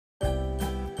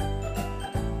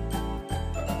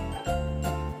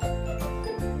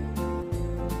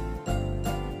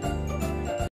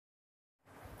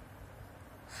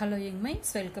Hello young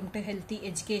minds, welcome to Healthy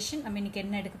Education. I mean,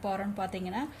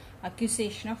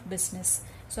 accusation of business.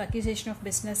 So accusation of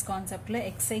business concept la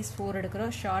exercise 4 edukra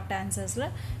short answers la.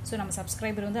 So நம்ம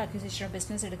subscriber வந்து accusation of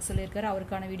business எடுக்க சொல்லிருக்காரு,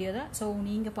 அவருக்கான video தான். So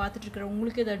நீங்க பார்த்துட்டு இருக்கிற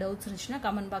உங்களுக்கு ஏதாவது டவுட்ஸ் இருந்துச்சுன்னா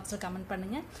கமெண்ட் பாக்ஸ்ல கமெண்ட்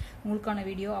பண்ணுங்க, உங்களுக்கான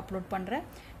வீடியோ அப்லோட் பண்றேன்.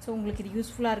 So உங்களுக்கு இது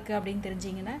யூஸ்ஃபுல்லா இருக்கு அப்படினு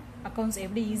தெரிஞ்சீங்கன்னா அக்கவுண்ட்ஸ்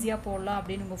எப்படி ஈஸியா போடலாம்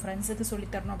அப்படினு உங்க ஃப்ரெண்ட்ஸ்க்கு சொல்லி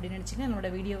தரணும் அப்படினு நினைச்சீங்கன்னா என்னோட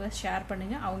வீடியோவை ஷேர்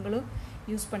பண்ணுங்க, அவங்களும்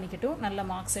யூஸ் பண்ணிக்கட்டும், நல்ல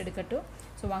மார்க்ஸ் எடுக்கட்டும்.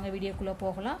 So வாங்க வீடியோக்குள்ள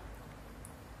போகலாம்.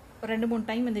 ரெண்டு மூணு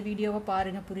டைம் இந்த வீடியோவை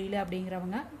பாருங்க, புரியல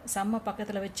அப்படிங்கிறவங்க சம்ம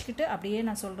பக்கத்தில் வச்சுக்கிட்டு அப்படியே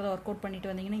நான் சொல்கிறத ஒர்க் அவுட் பண்ணிட்டு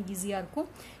வந்தீங்கன்னா ஈஸியாக இருக்கும்.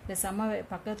 இல்லை சம்ம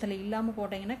பக்கத்தில் இல்லாமல்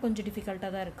போட்டிங்கன்னா கொஞ்சம்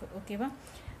டிஃபிகல்ட்டாக தான் இருக்குது. ஓகேவா?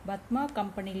 Padma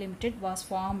company limited was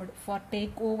formed for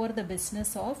take over the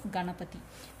business of Ganapathi.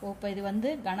 இப்போ இது வந்து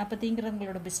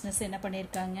கணபதிங்கிறவங்களோட பிஸ்னஸ் என்ன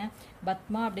பண்ணியிருக்காங்க,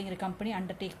 பத்மா அப்படிங்கிற கம்பெனி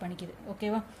அண்டர்டேக் பண்ணிக்குது.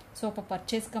 ஓகேவா? ஸோ இப்போ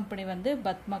பர்ச்சேஸ் கம்பெனி வந்து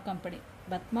Padma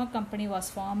company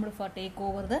was formed for take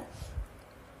over the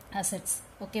assets.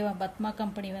 ஓகேவா? பத்மா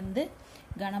கம்பெனி வந்து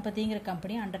கணபதிங்கிற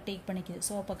கம்பெனி அண்டர்டேக் பண்ணிக்குது.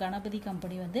 ஸோ அப்போ கணபதி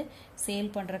கம்பெனி வந்து சேல்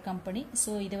பண்ணுற கம்பெனி.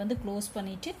 ஸோ இதை வந்து க்ளோஸ்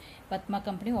பண்ணிவிட்டு பத்மா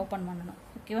கம்பெனி ஓப்பன் பண்ணணும்.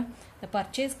 ஓகேவா? த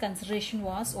பர்ச்சேஸ் கன்சிடரேஷன்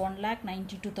வாஸ்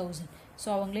 1,92,000. ஸோ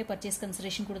அவங்களே பர்ச்சேஸ்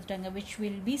கன்சிடரேஷன் கொடுத்துட்டாங்க, which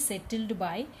will be settled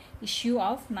by issue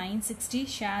of 960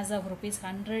 shares of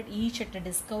 ₹100 each at a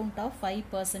discount of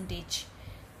 5%.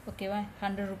 ஓகேவா?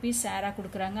 100 rupees ஷேராக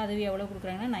கொடுக்குறாங்க, அதுவே எவ்வளோ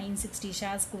கொடுக்குறாங்கன்னா 960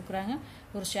 ஷேர்ஸ் கொடுக்குறாங்க.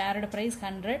 ஒரு ஷேரோட ப்ரைஸ்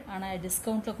 100, ஆனால்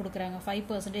டிஸ்கவுண்ட்டில் கொடுக்குறாங்க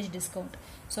 5% டிஸ்கவுண்ட்.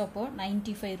 ஸோ அப்போது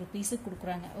 95 rupees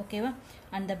கொடுக்குறாங்க. ஓகேவா?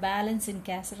 அந்த பேலன்ஸ் இன்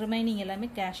கேஷ், ரிமைனிங் எல்லாமே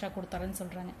கேஷாக கொடுத்தாரன்னு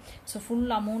சொல்கிறாங்க. ஸோ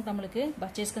ஃபுல் அமௌண்ட் நம்மளுக்கு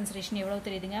பர்ச்சேஸ் கன்சிடரேஷன் எவ்வளோ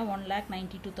தெரியுதுங்க,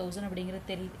 1,92,000 அப்படிங்கிறது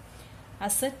தெரியுது.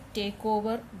 அசட் டேக்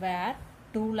ஓவர் வேர்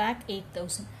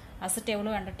 2,08,000. அசட்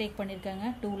எவ்வளோ அண்டர்டேக் பண்ணியிருக்காங்க,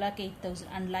 2,08,000.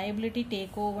 And liability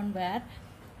take over where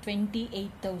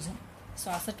 28,000. So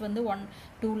asset வந்து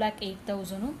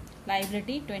 2,08,000,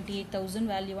 liability 28,000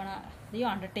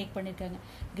 வேல்யூவானதையும் அண்டர்டேக் பண்ணியிருக்காங்க.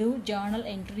 Give Journal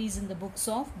entries in the books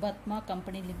of Padma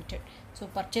company limited. So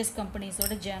purchase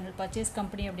கம்பெனிஸோட Journal, purchase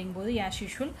company அப்படிங்கும்போது ஆஸ்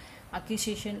யூஷுவல்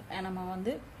அக்யூசியேஷன் நம்ம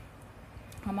வந்து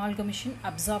அமால்கமேஷன்,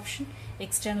 அப்சார்ப்ஷன்,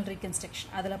 எக்ஸ்டர்னல்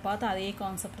ரீகன்ஸ்ட்ரக்ஷன் அதில் பார்த்து அதே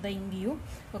கான்செப்ட் தான் இங்கேயும்.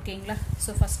 ஓகேங்களா? ஸோ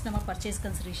ஃபஸ்ட் நம்ம பர்ச்சேஸ்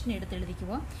கன்சிடரேஷன் எடுத்து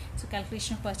எழுதிக்குவோம். So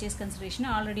calculation of purchase consideration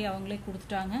already அவங்களே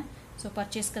கொடுத்துட்டாங்க. ஸோ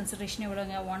பர்ச்சேஸ் கன்சிடரேஷன்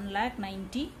எவ்வளோங்க,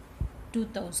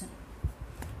 1,92,000.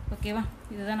 ஓகேவா?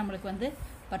 இதுதான் நம்மளுக்கு வந்து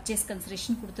பர்ச்சேஸ்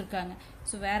கன்சிடரேஷன் கொடுத்துருக்காங்க.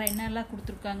 ஸோ வேறு என்னெல்லாம்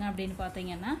கொடுத்துருக்காங்க அப்படின்னு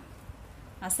பார்த்தீங்கன்னா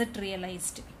அசட்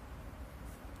ரியலைஸ்டு.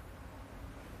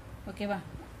 ஓகேவா?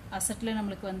 அசட்டில்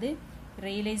நம்மளுக்கு வந்து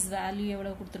ரியலைஸ் வேல்யூ எவ்வளோ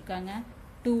கொடுத்துருக்காங்க,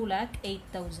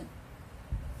 2,08,000.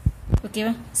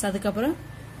 ஓகேவா? ஸோ அதுக்கப்புறம்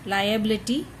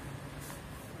லயபிலிட்டி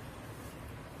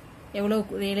எவ்வளோ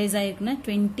ரியலைஸ் ஆகிருக்குன்னா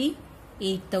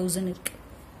 28,000 இருக்குது.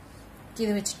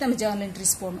 இதை வச்சுட்டு நம்ம ஜேர்னல்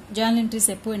என்ட்ரிஸ் போடணும். ஜேர்னல் என்ட்ரிஸ்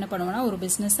எப்போ என்ன பண்ணுவோம்னா ஒரு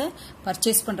பிஸ்னஸை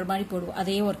பர்ச்சேஸ் பண்ணுற மாதிரி போடுவோம்.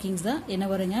 அதே ஒர்க்கிங்ஸ் தான் என்ன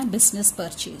வருங்க, business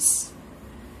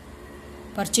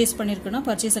purchase பண்ணியிருக்கோன்னா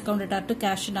purchase account tattoo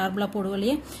cash நார்மலாக போடுவோம்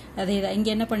இல்லையா, அதே தான் இங்கே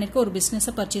என்ன பண்ணியிருக்கோம், ஒரு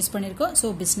பிஸ்னஸை பர்ச்சேஸ் பண்ணியிருக்கோம். ஸோ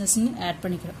பிஸ்னஸ்ன்னு ஆட்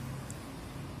பண்ணிக்கிறோம்.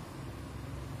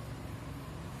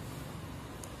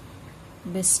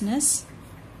 Business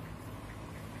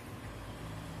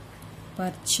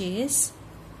purchase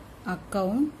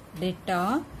account data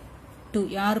to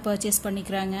யார் பர்ச்சேஸ்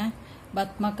பண்ணிக்கிறாங்க,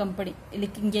 பத்மா கம்பெனி.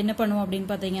 இங்கே என்ன பண்ணுவோம் அப்படின்னு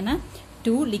பார்த்தீங்கன்னா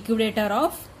to liquidator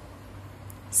of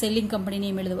selling company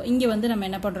name எழுதுவோம். இங்கே வந்து நம்ம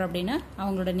என்ன பண்ணுறோம் அப்படின்னா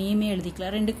அவங்களோட நேமே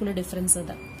எழுதிக்கலாம். ரெண்டுக்குள்ள டிஃப்ரென்ஸ்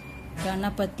தான்.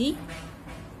 கணபதி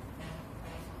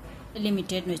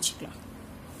லிமிடெட்னு வச்சுக்கலாம்.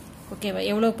 ஓகேவா?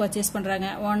 எவ்வளோ பர்ச்சேஸ் பண்ணுறாங்க,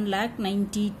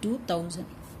 1,92,000.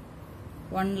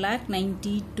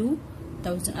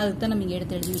 1,92,000 அதுக்கு தான் நம்ம இங்கே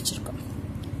எடுத்து எழுதி வச்சுருக்கோம்.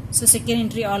 ஸோ செகண்ட்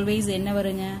என்ட்ரி ஆல்வேஸ் என்ன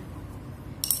வருங்க,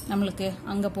 நம்மளுக்கு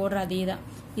அங்கே போடுற அதே தான்.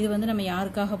 இது வந்து நம்ம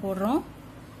யாருக்காக போடுறோம்,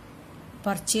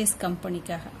 பர்ச்சேஸ்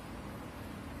கம்பெனிக்காக.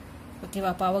 ஓகேவா?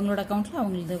 அப்போ அவங்களோட அக்கௌண்ட்டில்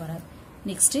அவங்களுக்கு வராது.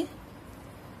 Next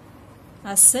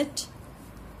asset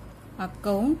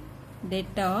account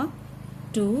data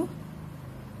to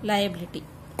liability.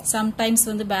 Sometimes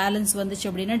வந்து பேலன்ஸ் வந்துச்சு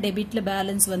அப்படின்னா, டெபிட்டில்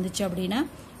பேலன்ஸ் வந்துச்சு அப்படின்னா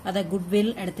அதை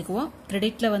குட்வில் எடுத்துக்குவோம்.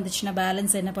 கிரெடிட்டில் வந்துச்சுன்னா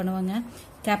பேலன்ஸ் என்ன பண்ணுவாங்க,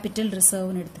 கேபிட்டல்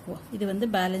ரிசர்வ்னு எடுத்துக்குவோம். இது வந்து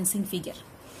பேலன்சிங் ஃபிகர்.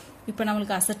 இப்போ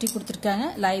நம்மளுக்கு அசட்டி கொடுத்துருக்காங்க,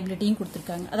 லயபிலிட்டியும்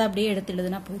கொடுத்துருக்காங்க, அதை அப்படியே எடுத்து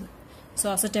எழுதுனா போதும். ஸோ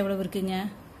அசட் எவ்வளோ இருக்குங்க,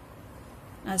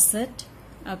 அசட்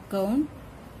அக்கௌண்ட்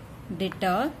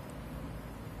டேட்டா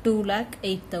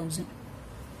 2,08,000.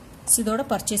 இதோட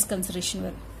பர்ச்சேஸ் கன்சிடரேஷன்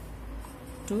வரும்,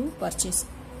 to purchase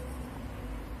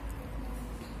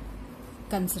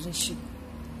consideration.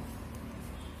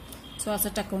 So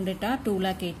asset account data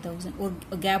 2,08,000. ஒரு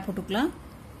கேப் போட்டுக்கலாம்.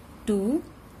 டு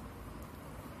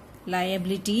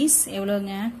லயபிலிட்டிஸ்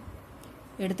எவ்வளோங்க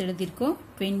எடுத்து எழுதியிருக்கோம்,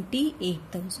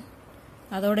 28,000.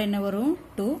 அதோட என்ன வரும்,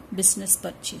 to business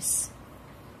purchase.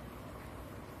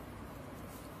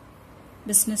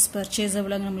 Business purchase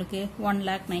எவ்வளோங்க நம்மளுக்கு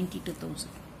 1,92,000.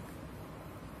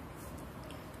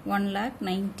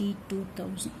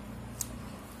 1,92,000.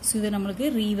 ஸோ இது நம்மளுக்கு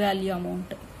ரீவேல்யூ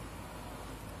அமௌண்ட்.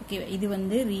 ஓகே, இது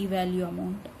வந்து ரீவேல்யூ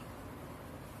அமௌண்ட்.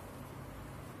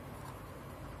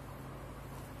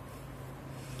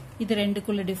 இது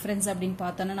ரெண்டுக்குள்ள டிஃபரன்ஸ் அப்படின்னு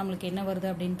பார்த்தோன்னா நம்மளுக்கு என்ன வருது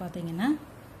அப்படின்னு பார்த்தீங்கன்னா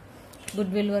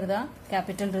குட்வில் வருதா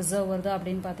கேபிட்டல் ரிசர்வ் வருதா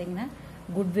அப்படின்னு பார்த்தீங்கன்னா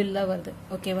குட்வில் தான் வருது.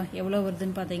 ஓகேவா, எவ்வளோ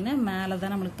வருதுன்னு பார்த்தீங்கன்னா மேலே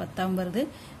தான் நம்மளுக்கு 10 வருது.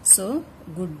 So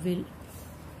goodwill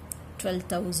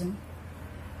 12,000.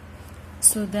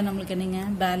 ஸோ இதான் நம்மளுக்கு என்னங்க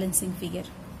பேலன்சிங் ஃபிகர்.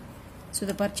 ஸோ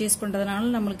இதை பர்ச்சேஸ் பண்ணுறதுனால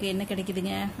நம்மளுக்கு என்ன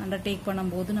கிடைக்குதுங்க, அண்டர்டேக்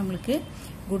பண்ணும்போது நம்மளுக்கு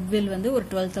குட்வில் வந்து ஒரு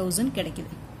 12,000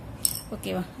 கிடைக்குது.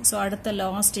 ஓகேவா. ஸோ அடுத்த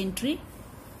லாஸ்ட் என்ட்ரி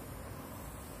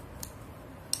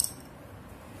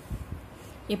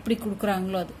எப்படி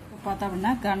கொடுக்குறாங்களோ அது பார்த்தா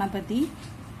அப்படின்னா கணபதி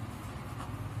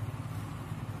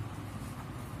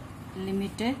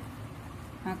லிமிடெட்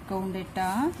அக்கௌண்டட்டா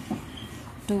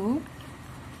டு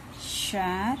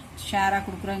ஷேராக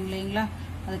கொடுக்குறாங்க இல்லைங்களா,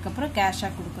 அதுக்கப்புறம்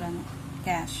கேஷாக கொடுக்குறாங்க.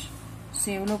 கேஷ் ஸோ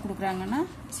எவ்வளோ கொடுக்குறாங்கன்னா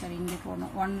சரி இங்கே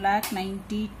போடணும்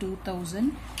 1,92,000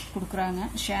 கொடுக்குறாங்க.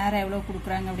 ஷேர் எவ்வளோ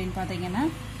கொடுக்குறாங்க அப்படின்னு பார்த்தீங்கன்னா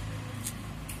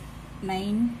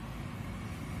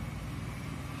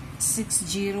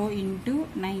 960 into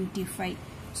 95.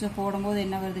 ஸோ போடும்போது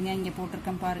என்ன வருதுங்க, இங்கே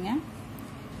போட்டிருக்கேன் பாருங்க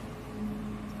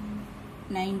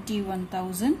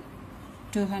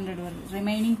 91,200 வருது.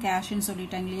 ரிமைனிங் கேஷ்ன்னு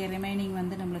சொல்லிட்டாங்க இல்லையா, ரிமைனிங்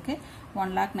வந்து நம்மளுக்கு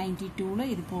 1,92,000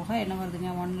 இது போக என்ன வருதுங்க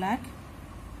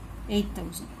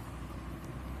 1,08,000.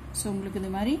 ஸோ உங்களுக்கு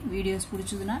இந்த மாதிரி வீடியோஸ்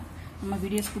பிடிச்சதுன்னா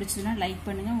லைக்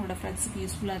பண்ணுங்கள், உங்களோட ஃப்ரெண்ட்ஸுக்கு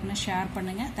யூஸ்ஃபுல்லாக இருக்குன்னா ஷேர்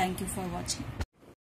பண்ணுங்கள். தேங்க்யூ ஃபார் வாட்சிங்.